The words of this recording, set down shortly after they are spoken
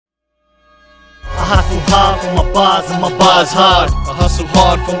hustle hard for my bars and my bars hard. I hustle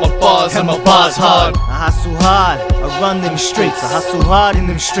hard for my bars and my bars hard. I hustle hard, I run them streets. I hustle hard in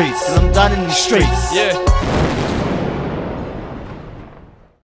them streets, till I'm done in them streets. Yeah.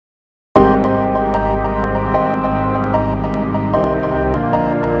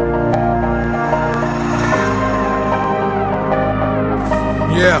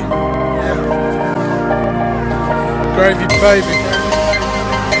 Yeah. Gravy baby.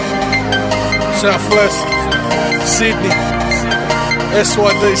 Southwest, Sydney,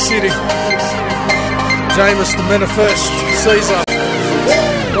 SYD City, James the Manifest, CZAR.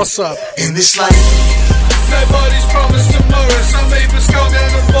 What's up? In this life, nobody's promised tomorrow. Some people skull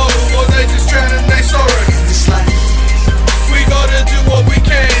down a bottle, or they just drown in their sorrow. in this life, We gotta do what we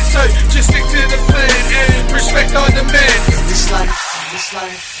can, so just stick to the plan and respect our demand. in this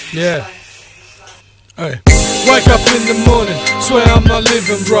life. Yeah. Hey. Wake up in the morning, swear I'm not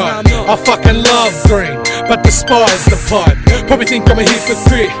living right. I fucking love green, but despise the pipe. Probably think I'm a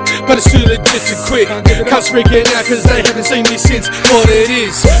hypocrite, but it's too legit to quit. Cunts freaking out cause they haven't seen me since what it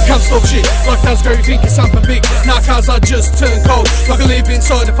is. Cunts talk shit, like does Gary think it's something big. Nah, cause I just turn cold, like I live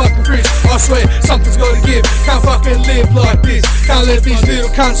inside the fucking fridge. I swear, something's gotta give, can't fucking live like this. Can't let these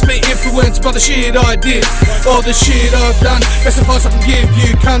little cunts be influenced by the shit I did, or the shit I've done. Best advice I can give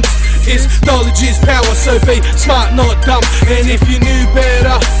you cunts is knowledge is power, so be smart, not dumb. And if you knew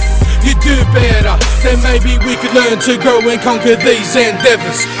better, you do better. Then maybe we could learn to grow and conquer these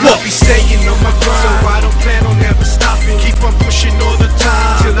endeavors. I'll be staying on my grind, so I don't plan on ever stopping. Keep on pushing all the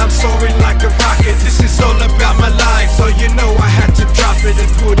time, till I'm soaring like a rocket. This is all about my life, so you know I had to drop it and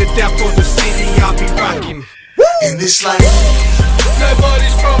put it down for the city I'll be rocking. In this life,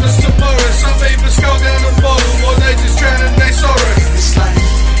 nobody's promised tomorrow. Some people skull down a bottle, or they just drown in their sorrow. in this life,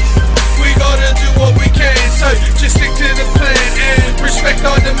 We gotta do what we can, so just stick to the plan and respect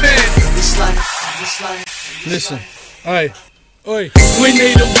our demand. in this life. Listen, hey, oi, we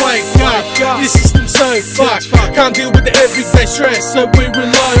need to wake up. This system's so fucked. Can't deal with the everyday stress, so we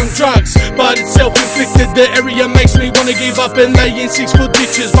rely on drugs. But it's self-inflicted, the area makes me wanna give up and lay in 6-foot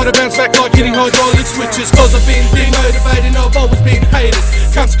ditches. But I bounce back like hitting hydraulic switches, cause I've been demotivated, I've always been hated.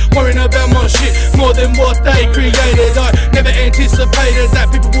 Cunts worrying about my shit more than what they created. I never anticipated that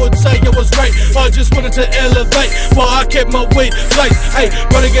people would say it was great. I just wanted to elevate while I kept my weed placed. Hey,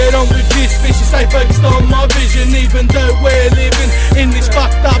 gotta get on with this mission, stay focused on my vision. Even though we're living in this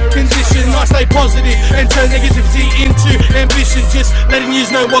fucked up condition, I stay positive and turn negativity into ambition. Just letting you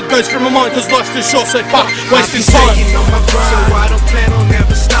know what goes through my mind, cause life's too short, so fuck wasting time. Staying on my grind, so I don't plan on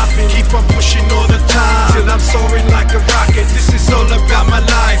ever